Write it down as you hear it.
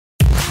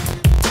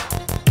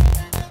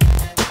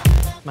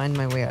just mine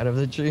my way out of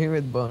the tree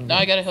with bone. Now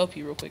I gotta help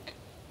you real quick.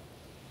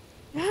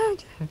 Yeah,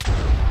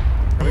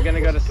 Are we gonna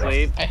go to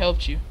sleep? I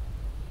helped you.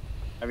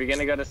 Are we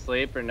gonna go to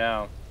sleep or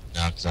no?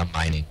 No, because I'm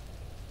mining.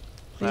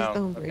 please Oh,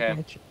 don't break okay.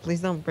 my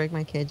please don't break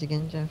my cage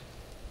again, Jeff.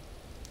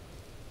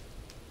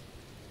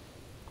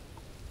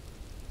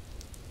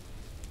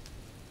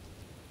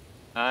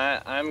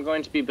 I'm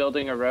going to be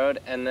building a road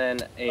and then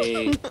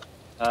a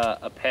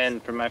pen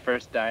for my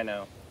first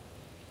dino.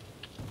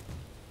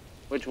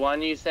 Which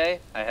one you say?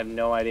 I have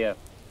no idea.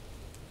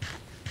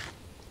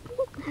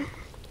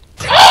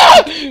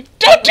 Ah!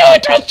 Don't do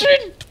it,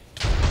 Dustin!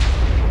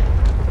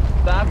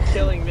 Stop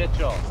killing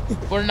Mitchell.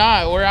 We're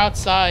not. We're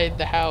outside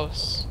the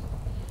house.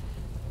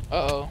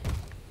 Uh-oh.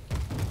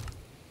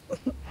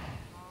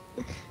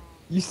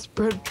 You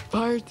spread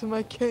fire to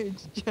my cage,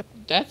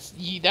 Jeff.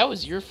 That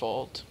was your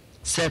fault.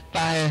 Set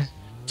fire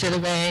to the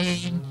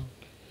rain.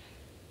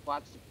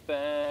 Watch the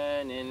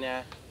burning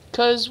now.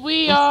 'Cause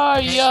we are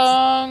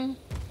young.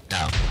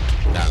 No,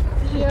 no.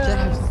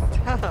 Jeff,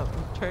 stop. I'm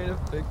trying to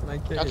fix my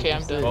cage. Okay,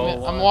 I'm done.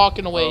 Oh, I'm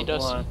walking away, oh,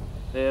 Dustin. one.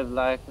 Live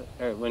like,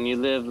 when you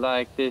live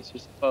like this, you're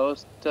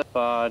supposed to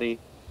party.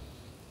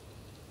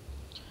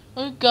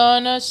 We're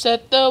gonna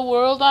set the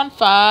world on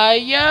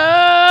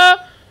fire.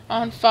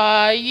 On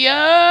fire.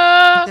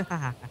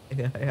 yeah.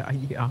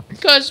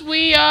 'Cause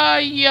we are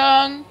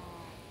young.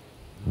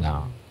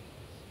 No.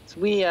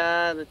 We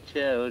are the I'm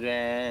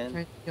children.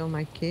 trying to kill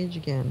my cage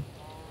again.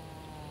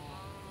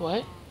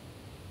 What?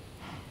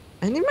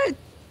 I need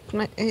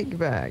my egg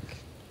back.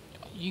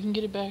 You can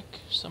get it back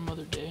some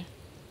other day.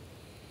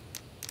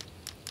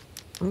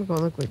 I'm gonna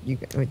go look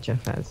what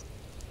Jeff has.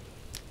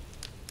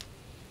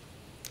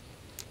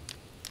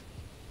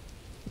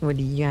 What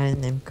do you got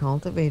in them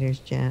cultivators,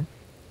 Jeff?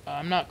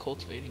 I'm not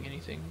cultivating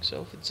anything,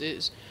 so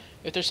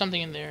if there's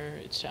something in there,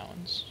 it's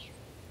talons.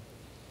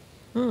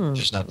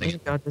 There's nothing. Maybe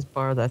I'll just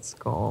borrow that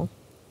skull.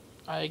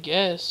 I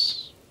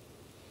guess.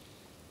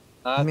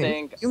 I made-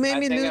 think you made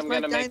me lose I'm my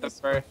gonna make the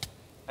dinosaur. first.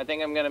 I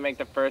think I'm gonna make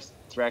the first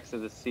Rex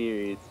of the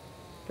series.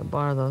 Can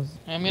borrow those.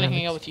 I'm gonna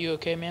hang out rabbits. with you,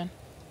 okay, man?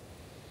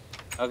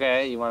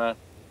 Okay, you wanna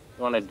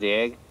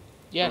dig?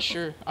 Yeah,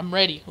 sure. I'm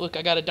ready. Look,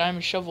 I got a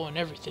diamond shovel and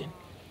everything.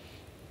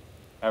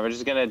 Alright, we're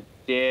just gonna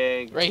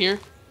dig. Right here.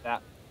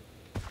 That.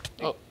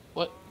 Oh,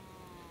 what?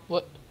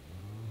 What?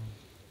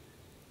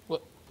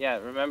 Yeah,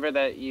 remember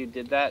that you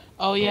did that?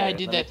 Oh yeah, I Here,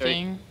 did let me that throw you-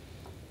 thing.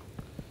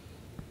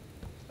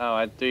 Oh,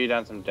 I threw you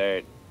down some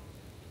dirt.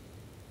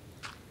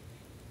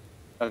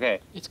 Okay,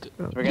 It's good.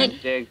 so we're gonna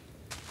dig.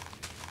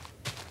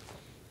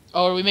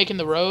 Oh, are we making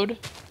the road?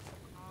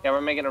 Yeah,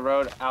 we're making a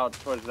road out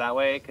towards that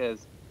way,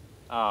 cause.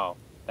 Oh,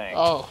 thanks.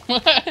 Oh,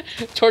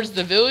 towards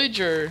the village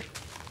or?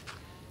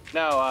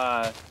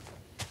 No,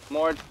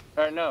 more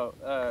or no,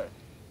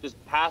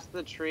 just past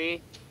the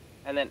tree,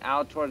 and then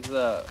out towards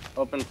the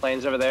open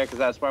plains over there, cause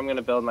that's where I'm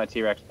gonna build my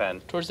T-Rex pen.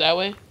 Towards that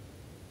way?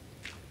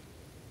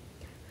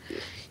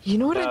 You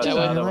know what I No, just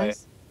the other way.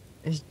 realized?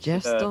 Is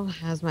Jeff The- still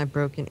has my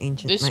broken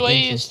ancient. This my way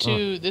ancient is sword.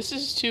 to. This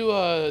is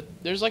to.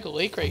 There's like a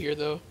lake right here,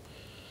 though.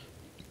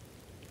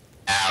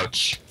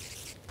 Ouch.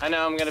 I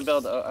know I'm gonna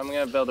build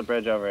a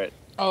bridge over it.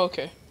 Oh,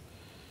 okay.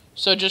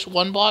 So just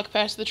one block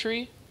past the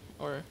tree,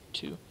 or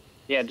two?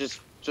 Yeah, just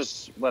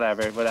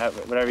whatever you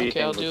Okay, think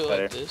I'll looks do it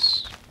better. like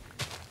this.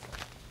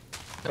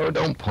 Oh,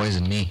 don't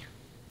poison me.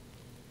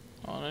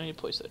 Oh, I need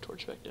to place that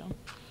torch back down.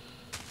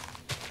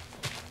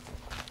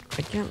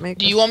 I can't make.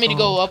 Do a you want me to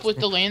skull. go up with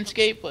the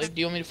landscape? Like,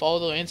 do you want me to follow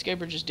the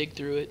landscape or just dig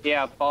through it?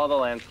 Yeah, follow the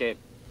landscape,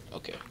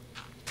 Okay.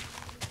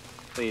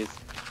 please.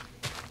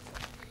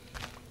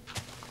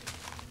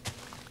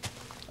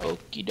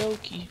 Okie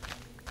dokie.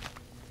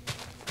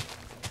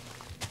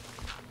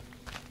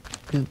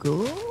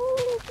 Google?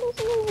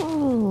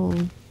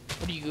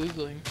 What are you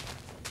googling?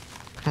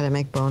 How to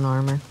make bone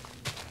armor.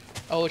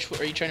 Oh,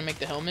 are you trying to make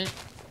the helmet?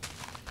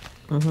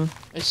 Mm-hmm.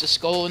 It's a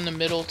skull in the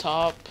middle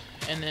top,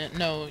 and then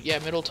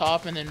middle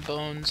top, and then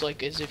bones,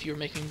 like as if you were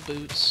making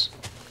boots.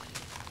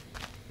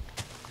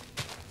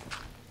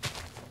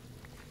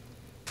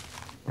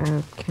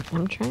 Okay,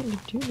 I'm trying to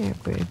do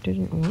that, but it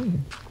didn't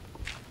work.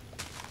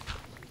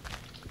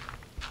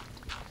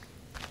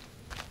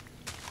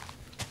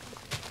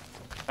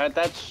 Alright,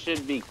 that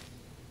should be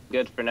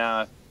good for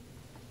now.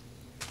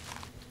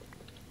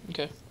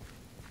 Okay.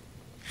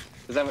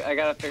 Cause I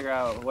gotta figure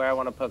out where I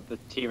want to put the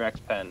T-Rex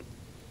pen.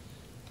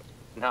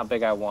 And how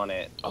big I want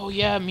it. Oh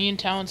yeah, me and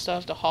Talon still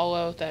have to haul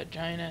out that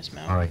giant ass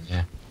mountain. Alright,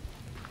 yeah.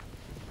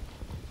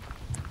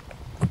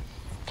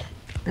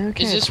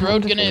 Okay. Is this time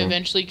road to gonna figure-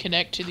 eventually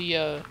connect to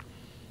the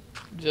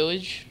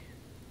village?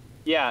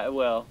 Yeah, it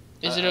will.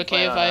 Is it I okay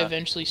plan if on I that.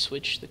 eventually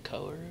switch the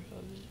color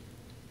of it?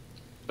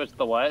 Switch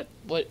the what?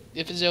 What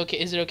if is it okay?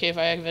 Is it okay if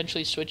I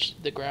eventually switch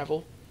the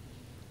gravel?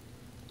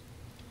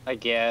 I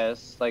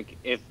guess. Like,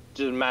 if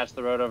to match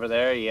the road over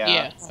there, yeah.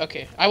 Yeah.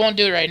 Okay. I won't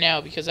do it right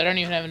now because I don't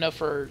even have enough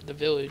for the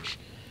village.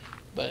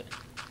 But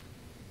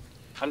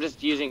I'm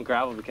just using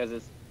gravel because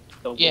it's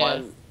the Yeah.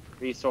 one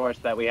resource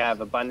that we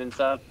have abundance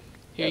of.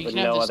 here you with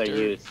can have no this other dirt.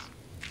 use.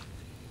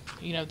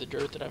 You can have the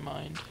dirt that I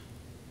mined.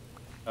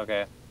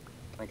 Okay.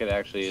 I could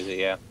actually use it,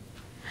 yeah.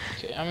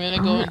 Okay, I'm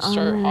gonna go and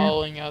start Alright.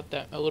 hollowing out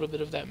a little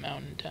bit of that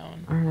mountain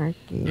town.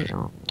 Archaeology.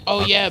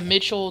 Oh yeah,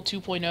 Mitchell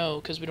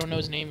 2.0, because we don't know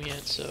his name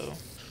yet, so...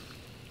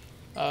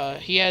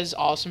 he has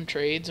awesome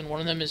trades, and one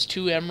of them is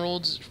 2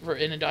 emeralds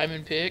in a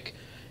diamond pick,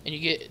 and you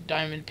get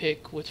diamond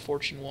pick with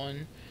fortune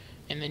 1.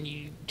 And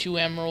then 2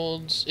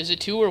 emeralds... Is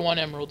it 2 or 1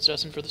 emeralds,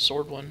 Justin, for the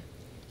sword one?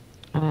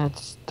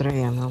 It's 3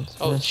 emeralds.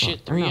 for Oh this shit,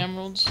 one. 3 Or no,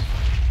 emeralds?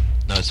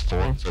 No, it's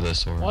 4 for this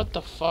sword. What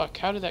the fuck?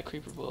 How did that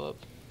creeper blow up?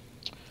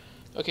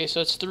 Okay,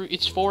 so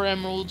it's 4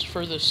 emeralds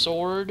for the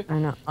sword, I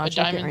know. I'll a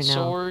check it diamond right now.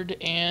 sword,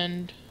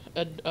 and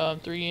a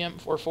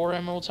 4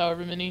 emeralds,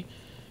 however many,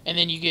 and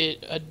then you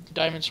get a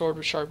diamond sword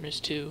with sharpness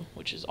 2,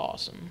 which is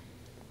awesome.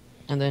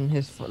 And then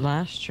his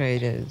last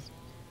trade is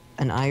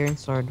an iron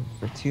sword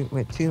for 2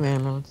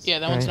 emeralds. Yeah,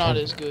 that one's right? not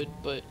as good,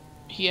 but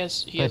he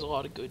has a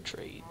lot of good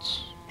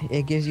trades.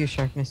 It gives you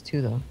sharpness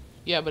 2 though.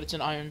 Yeah, but it's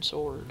an iron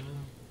sword.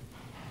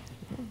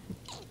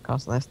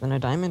 Costs less than a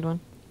diamond one.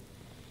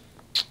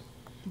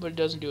 But it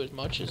doesn't do as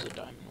much as a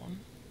diamond one.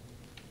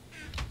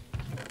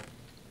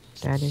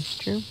 That is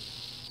true.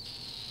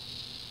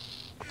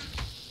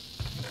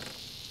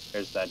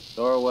 There's that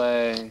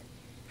doorway.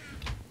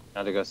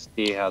 Now to go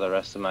see how the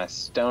rest of my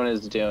stone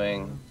is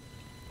doing.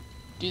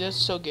 Dude, that's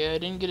so gay. I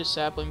didn't get a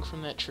sapling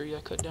from that tree I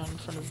cut down in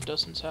front of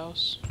Dustin's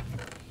house.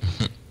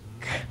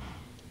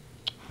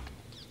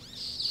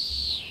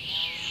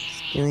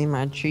 Stealing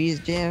my trees,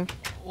 Jeff.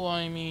 Well,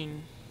 I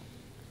mean...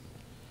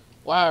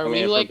 Wow, are I mean, we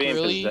if we're like being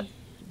really...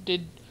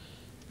 Did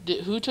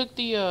who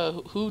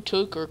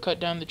took or cut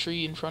down the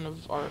tree in front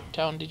of our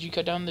town? Did you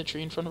cut down the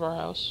tree in front of our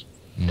house?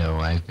 No,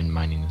 I've been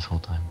mining this whole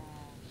time.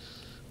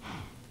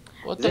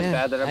 What Is it the? Yeah,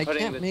 bad that I'm I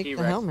putting can't the make the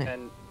T-Rex helmet.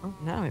 pen? Oh,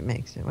 now it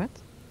makes it. What?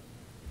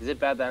 Is it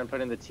bad that I'm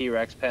putting the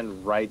T-Rex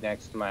pen right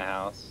next to my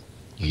house?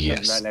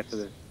 Yes. Right next to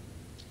the.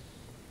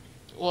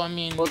 Well, I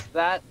mean, Well, it's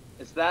that.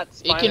 it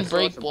can Spinosaurus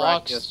break or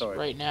blocks Brachiosaurus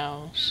right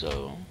now,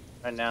 so...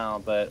 right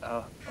now, but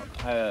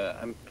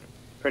I'm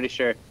pretty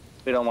sure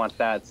we don't want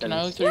that. Can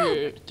I look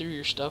Since through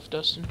your stuff,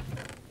 Dustin?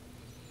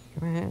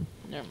 Go ahead.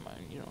 Never mind.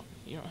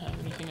 You don't have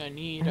anything I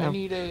need. I I have-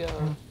 need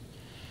a.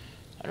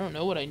 I don't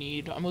know what I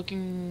need. I'm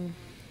looking.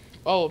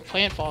 Oh, a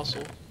plant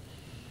fossil.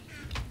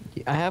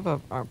 I have a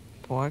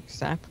pork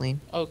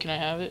sapling. Oh, can I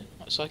have it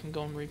so I can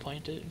go and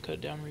replant it and cut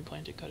it down,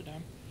 replant it, cut it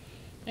down?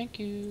 Thank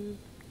you.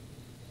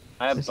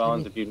 I have Just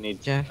bones let if you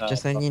need. Jeff,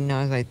 just letting you know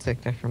as I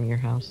took that from your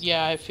house.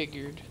 Yeah, I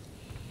figured.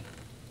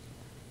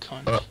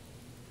 Cunt.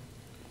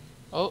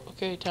 Oh,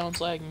 okay. Town's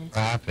lagging. What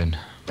happened?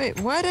 Wait,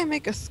 why'd I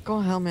make a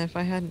skull helmet if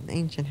I had an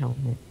ancient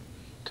helmet?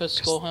 Cause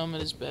skull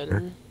helmet is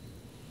better.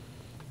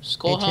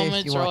 Skull Hey, Chase,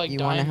 helmets you are want- like you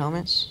diamonds. want a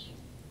helmet?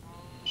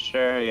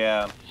 Sure,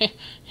 yeah.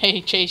 Hey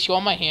Chase, you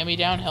want my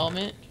hand-me-down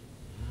helmet?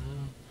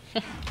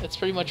 That's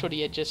pretty much what he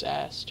had just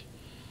asked.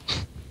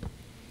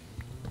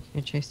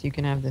 Here, Chase, you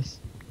can have this.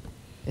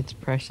 It's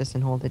precious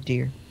and hold it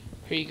dear.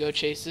 Here you go,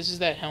 Chase. This is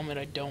that helmet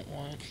I don't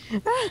want.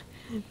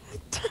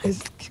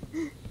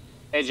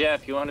 Hey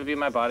Jeff, you want to be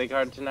my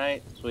bodyguard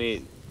tonight?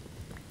 Sweet.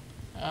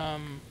 Well,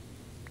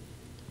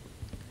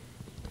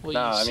 No, you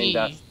I see...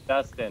 mean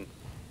Dustin.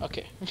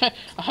 Okay. I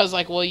was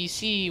like, well, you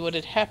see, what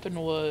had happened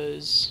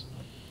was...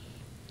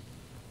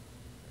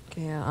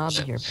 Okay, I'll be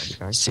your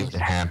bodyguard. See, what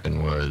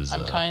happened was.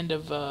 I'm kind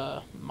of,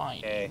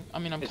 mining. Okay. I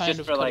mean, I'm It's kind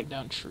just of for, cutting like,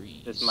 down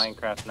trees. This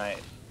Minecraft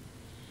night.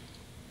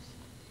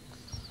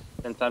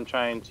 Since I'm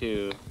trying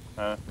to,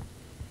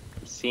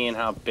 seeing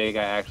how big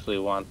I actually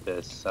want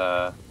this.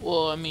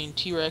 Well, I mean,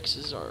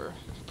 T-Rexes are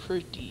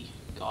pretty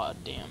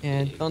goddamn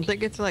Yeah, big. don't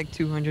think it's like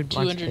 200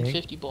 blocks big.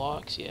 250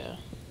 blocks, yeah.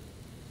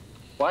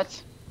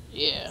 What?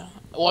 Yeah.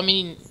 Well, I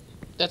mean,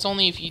 that's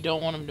only if you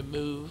don't want them to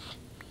move.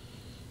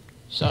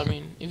 So, I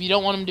mean, if you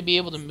don't want them to be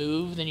able to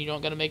move, then you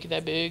don't gotta make it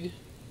that big.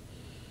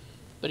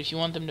 But if you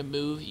want them to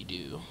move, you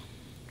do.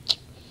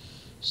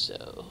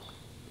 So,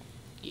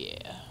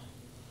 yeah.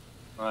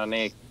 I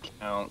need to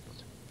count.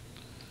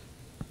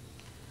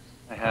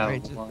 I have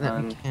Alright, just let me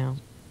 1, count.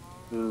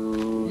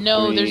 2,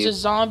 No, 3, there's a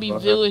zombie 4,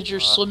 villager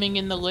 5, swimming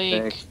in the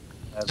lake.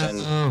 6,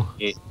 7, Oh.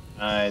 8,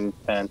 9,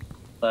 10,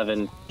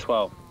 11,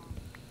 12.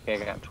 Okay,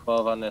 I got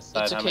 12 on this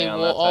side. It's How many okay, on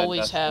we'll that side? always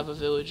Dustin? have a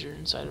villager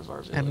inside of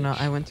our village. I don't know,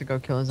 I went to go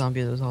kill a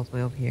zombie that was all the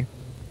way over here.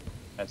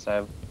 Right, so I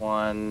have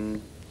 1,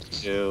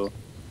 2,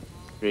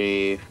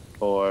 3,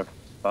 4,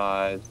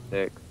 5,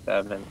 6,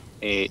 7,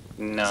 8,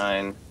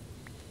 9.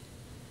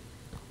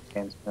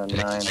 Okay, so Did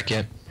I 9, check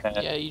it? 10.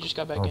 Yeah, you just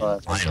got back Oh, in.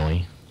 Plus.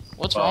 finally.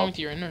 What's well- wrong with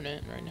your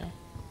internet right now?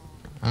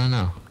 I don't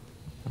know.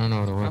 I don't know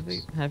what it was. Probably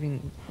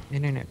having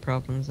internet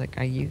problems like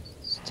I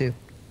used to.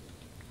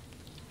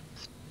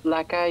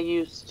 Like I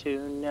used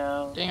to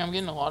know. Dang, I'm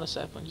getting a lot of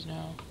saplings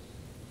now.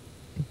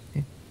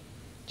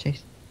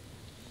 Chase.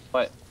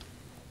 What?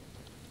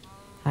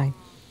 Hi.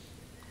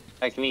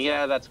 Hey, can you get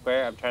out of that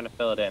square? I'm trying to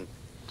fill it in.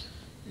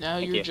 Now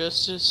Thank you're you.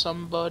 just as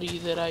somebody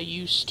that I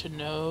used to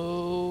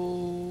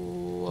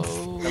know.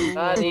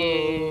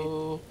 Somebody.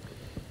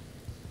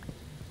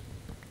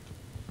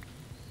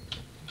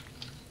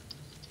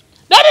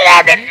 No,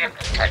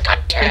 God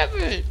damn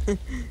it!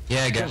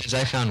 Yeah, guys,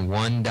 I found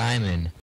 1 diamond.